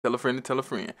Tell a friend to tell a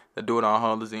friend that Do It All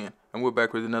Haulers in. And we're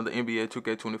back with another NBA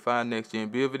 2K25 Next Gen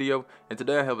build video. And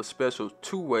today I have a special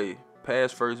two-way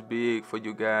pass first big for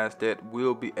you guys that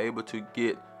will be able to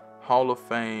get Hall of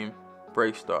Fame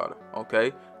break starter.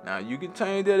 Okay, now you can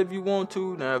change that if you want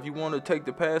to. Now if you want to take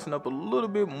the passing up a little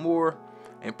bit more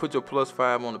and put your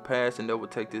 +5 on the pass, and that will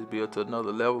take this build to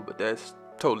another level, but that's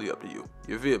totally up to you.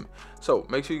 You feel me? So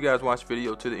make sure you guys watch the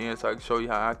video to the end so I can show you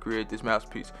how I create this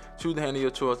masterpiece. Choose the hand of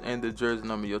your choice and the jersey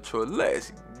number of your choice.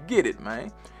 Let's get it,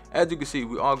 man. As you can see,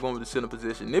 we are going with the center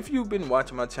position. If you've been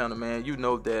watching my channel, man, you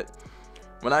know that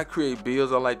when I create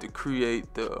builds, I like to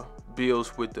create the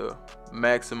builds with the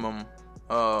maximum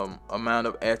amount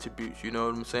of attributes. You know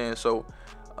what I'm saying? So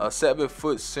a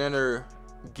 7-foot center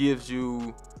gives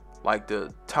you like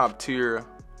the top tier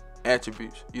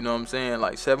attributes. You know what I'm saying?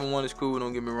 Like 7'1" is cool,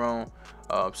 don't get me wrong.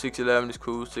 6'11" is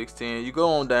cool, 6'10". You go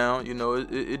on down, you know,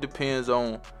 it depends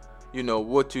on, you know,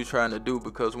 what you're trying to do,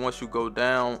 because once you go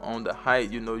down on the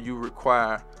height, you know, you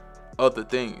require other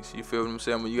things. You feel what I'm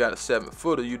saying? When you got a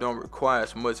 7-footer, you don't require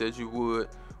as much as you would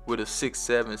with a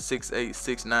 6'7", 6'8",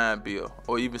 6'9" build,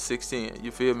 or even 6'10".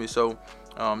 You feel me? So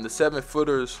the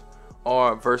 7-footers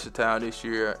are versatile this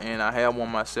year, and I have one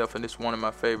myself, and it's one of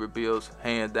my favorite builds,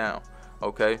 hands down.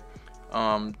 Okay,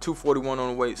 241 on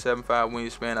the weight, 7'5"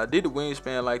 wingspan. I did the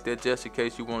wingspan like that just in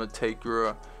case you want to take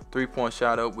your 3-point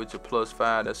shot up with your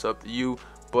 +5. That's up to you,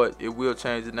 but it will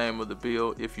change the name of the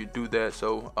build if you do that.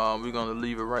 So we're gonna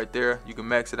leave it right there. You can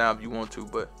max it out if you want to,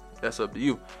 but that's up to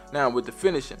you. Now with the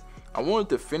finishing, I wanted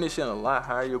the finishing a lot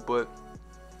higher, but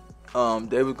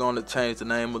they were going to change the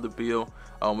name of the build.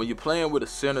 When you're playing with a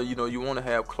center, you know, you want to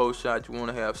have close shots, you want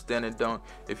to have standing dunk.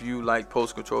 If you like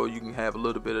post control, you can have a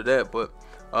little bit of that, but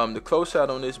the close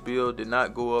shot on this build did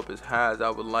not go up as high as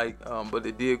I would like, but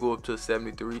it did go up to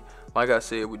 73. Like I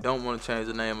said, we don't want to change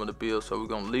the name of the build, so we're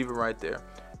going to leave it right there.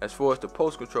 As far as the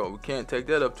post control, we can't take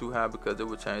that up too high because it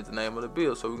would change the name of the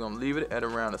build, so we're going to leave it at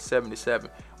around a 77,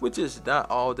 which is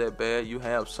not all that bad. You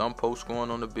have some posts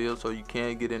going on the build, so you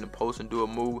can get in the post and do a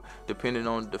move depending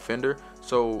on the defender.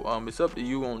 So it's up to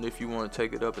you on if you want to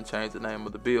take it up and change the name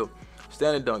of the build.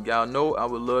 Standing dunk, y'all know I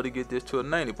would love to get this to a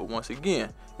 90, but once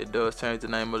again, it does change the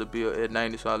name of the build at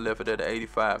 90, so I left it at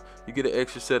 85. You get an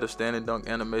extra set of standing dunk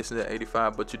animations at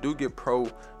 85, but you do get pro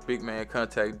big man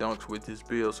contact dunks with this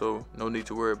build, so no need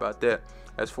to worry about that.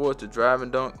 As far as the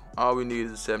driving dunk, all we need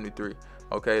is a 73.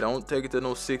 Okay, don't take it to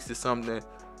no 60 something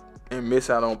and miss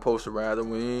out on posterizer.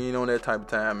 We ain't on that type of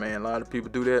time, man. A lot of people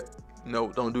do that. No,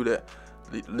 don't do that.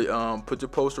 Put your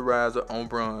posterizer on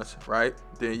bronze, right?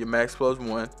 Then your max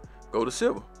 +1, go to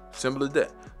silver. Simple as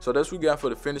that. So that's what we got for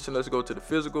the finishing. Let's go to the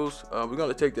physicals. We're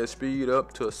gonna take that speed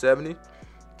up to a 70.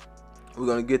 We're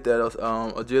gonna get that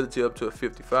agility up to a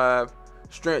 55.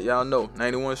 Strength, y'all know,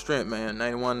 91 strength, man.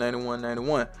 91, 91,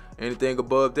 91. Anything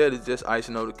above that is just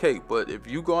icing on the cake. But if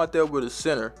you go out there with a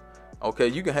center, okay,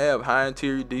 you can have high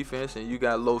interior defense and you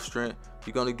got low strength,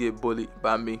 you're gonna get bullied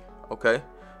by me. Okay,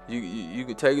 you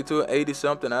can take it to an 80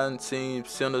 something. I done seen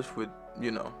centers with,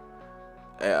 you know,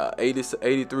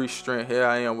 83 strength. Here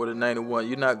I am with a 91.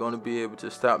 You're not going to be able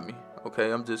to stop me.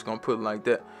 Okay, I'm just going to put it like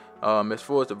that. As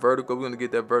far as the vertical, we're going to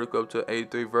get that vertical up to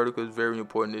 83. Vertical is very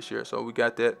important this year, so we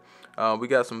got that. We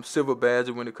got some silver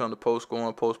badges when it comes to post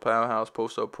scoring, post powerhouse,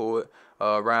 post up poet,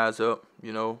 rise up,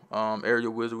 you know,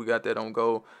 aerial wizard. We got that on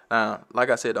goal.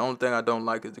 Like I said, the only thing I don't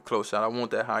like is the close shot. I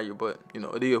want that higher, but you know,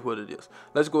 it is what it is.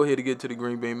 Let's go ahead and get to the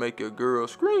green bean, make your girl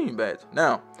scream badge.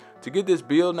 Now, to get this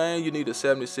build name, you need a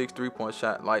 76 3-point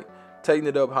shot. Like, taking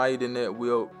it up higher than that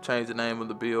will change the name of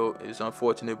the build. It's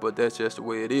unfortunate, but that's just the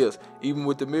way it is. Even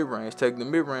with the mid-range, taking the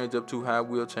mid-range up too high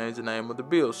will change the name of the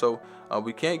build. So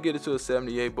we can't get it to a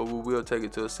 78, but we will take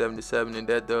it to a 77, and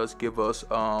that does give us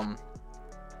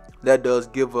the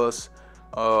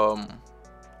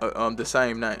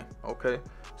same name. Okay,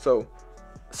 so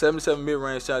 77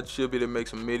 mid-range shot should be to make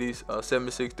some middies.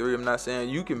 76 3. I'm not saying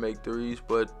you can make threes,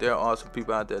 but there are some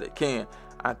people out there that can.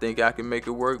 I think I can make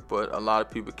it work, but a lot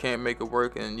of people can't make it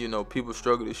work, and you know, people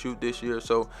struggle to shoot this year.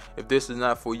 So if this is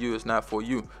not for you, it's not for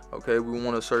you. Okay, we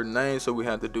want a certain name, so we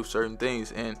have to do certain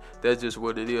things, and that's just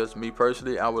what it is. Me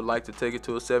personally, I would like to take it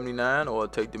to a 79 or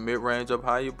take the mid-range up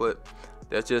higher, but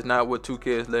that's just not what 2K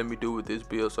is letting me do with this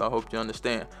build, so I hope you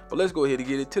understand. But let's go ahead and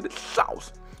get it to the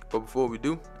sauce. But before we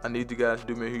do, I need you guys to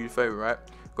do me a huge favor, right?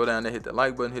 Go down there, hit that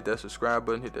like button, hit that subscribe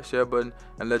button, hit that share button,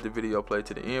 and let the video play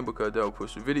to the end, because that will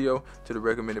push the video to the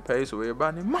recommended page so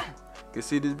everybody and mama can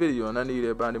see this video. And I need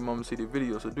everybody and mama to see the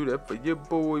video, so do that for your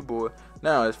boy.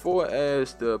 Now, as far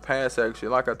as the pass action,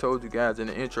 like I told you guys in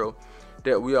the intro,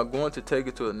 that we are going to take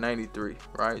it to a 93,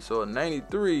 right? So a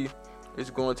 93 is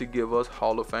going to give us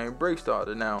Hall of Fame break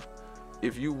starter. Now,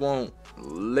 if you want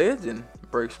legend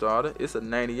break starter, it's a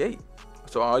 98.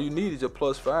 So all you need is your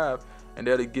 +5, and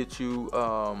that'll get you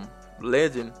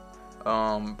legend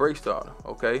break starter.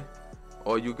 Okay,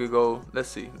 or you could go. Let's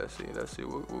see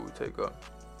what we take up.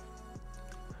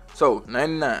 So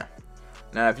 99.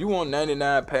 Now if you want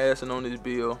 99 passing on this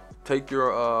build, take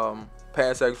your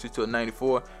pass accuracy to a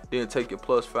 94, then take your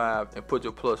 +5 and put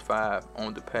your +5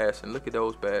 on the passing. Look at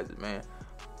those badges, man.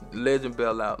 Legend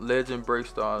bailout, legend break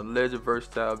starter, legend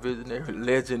versatile, visionary,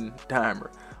 legend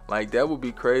timer. Like, that would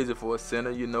be crazy for a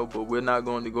center, you know, but we're not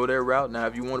going to go that route. Now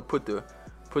if you want to put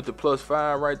the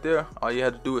 +5 right there, all you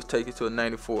have to do is take it to a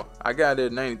 94. I got it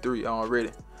at 93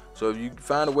 already. So if you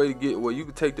find a way to get where you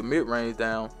can take the mid-range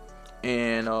down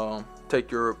and take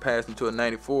your passing to a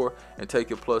 94 and take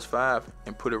your +5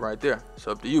 and put it right there. It's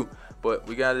up to you. But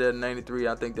we got it at 93.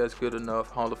 I think that's good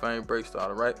enough. Hall of Fame break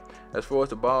starter, right? As far as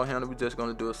the ball handler, we're just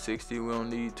gonna do a 60. We don't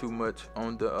need too much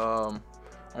on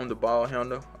the ball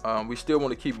handler. We still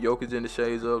want to keep Jokic in the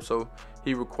shades up, so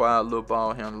he required a little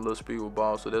ball handler, a little speed with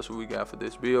ball. So that's what we got for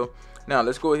this build. Now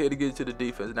let's go ahead and get to the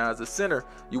defense. Now as a center,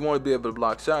 you want to be able to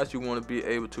block shots. You want to be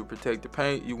able to protect the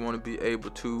paint. You want to be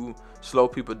able to slow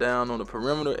people down on the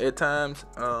perimeter at times.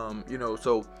 You know,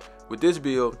 so with this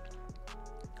build,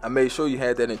 I made sure you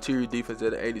had that interior defense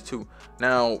at an 82.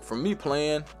 Now, for me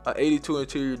playing, an 82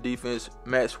 interior defense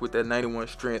matched with that 91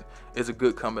 strength is a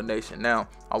good combination. Now,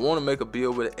 I want to make a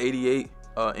build with an 88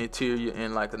 interior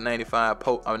and like a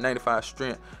 95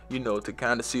 strength, you know, to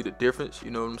kind of see the difference. You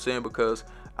know what I'm saying? Because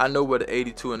I know what the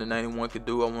 82 and the 91 could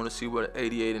do. I want to see what the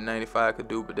 88 and 95 could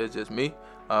do, but that's just me.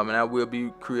 And I will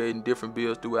be creating different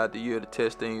builds throughout the year to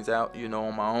test things out, you know,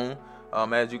 on my own.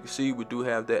 As you can see, we do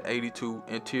have that 82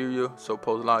 interior, so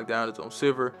post lockdown is on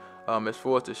silver. As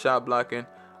far as the shot blocking,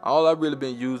 all I've really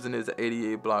been using is an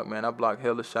 88 block, man. I block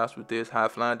hella shots with this. High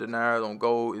flying deniers on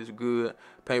gold is good.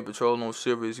 Paint patrol on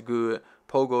silver is good.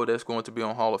 Pogo, that's going to be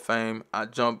on Hall of Fame. I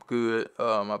jump good.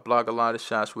 I block a lot of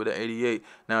shots with an 88.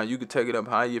 Now, you can take it up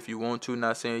higher if you want to.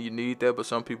 Not saying you need that, but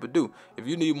some people do. If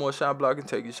you need more shot blocking,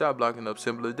 take your shot blocking up.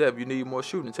 Simple as that. If you need more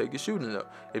shooting, take your shooting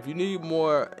up. If you need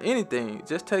more anything,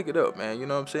 just take it up, man. You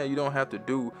know what I'm saying? You don't have to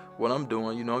do what I'm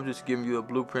doing. You know, I'm just giving you a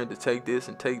blueprint to take this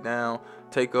and take down,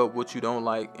 take up what you don't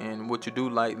like, and what you do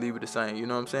like, leave it the same. You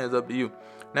know what I'm saying? It's up to you.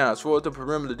 Now, as far as the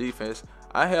perimeter defense,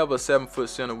 I have a 7-foot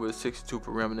center with 62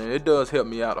 perimeter, and it does help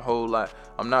me out a whole lot.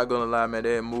 I'm not gonna lie, man,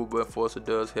 that move but enforcer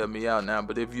does help me out now.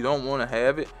 But if you don't want to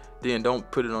have it, then don't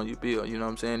put it on your build. You know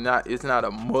what I'm saying? It's not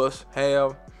a must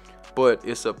have, but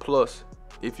it's a plus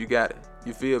if you got it.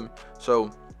 You feel me?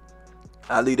 So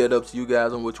I'll leave that up to you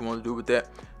guys on what you want to do with that.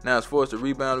 Now, as far as the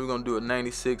rebound, we're gonna do a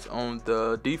 96 on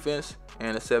the defense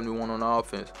and a 71 on the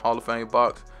offense. Hall of Fame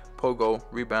box, Pogo,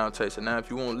 rebound chaser. Now, if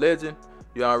you want legend,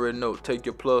 you already know, take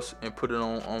your plus and put it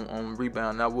on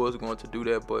rebound. And I was going to do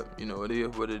that, but you know, it is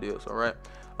what it is. All right,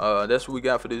 that's what we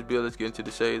got for this build. Let's get into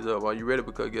the shades up. Are you ready?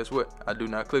 Because guess what, I do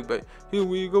not clickbait. Here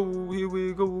we go, here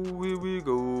we go, here we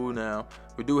go. Now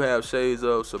we do have shades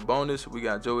of Sabonis. We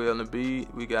got Joel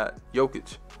Embiid. We got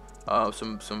Jokic.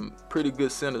 Some pretty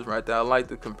good centers right there. I like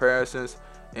the comparisons,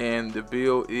 and the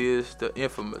build is the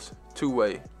infamous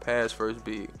two-way pass first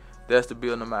big. That's the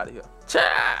build. I'm out of here.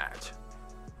 Charge.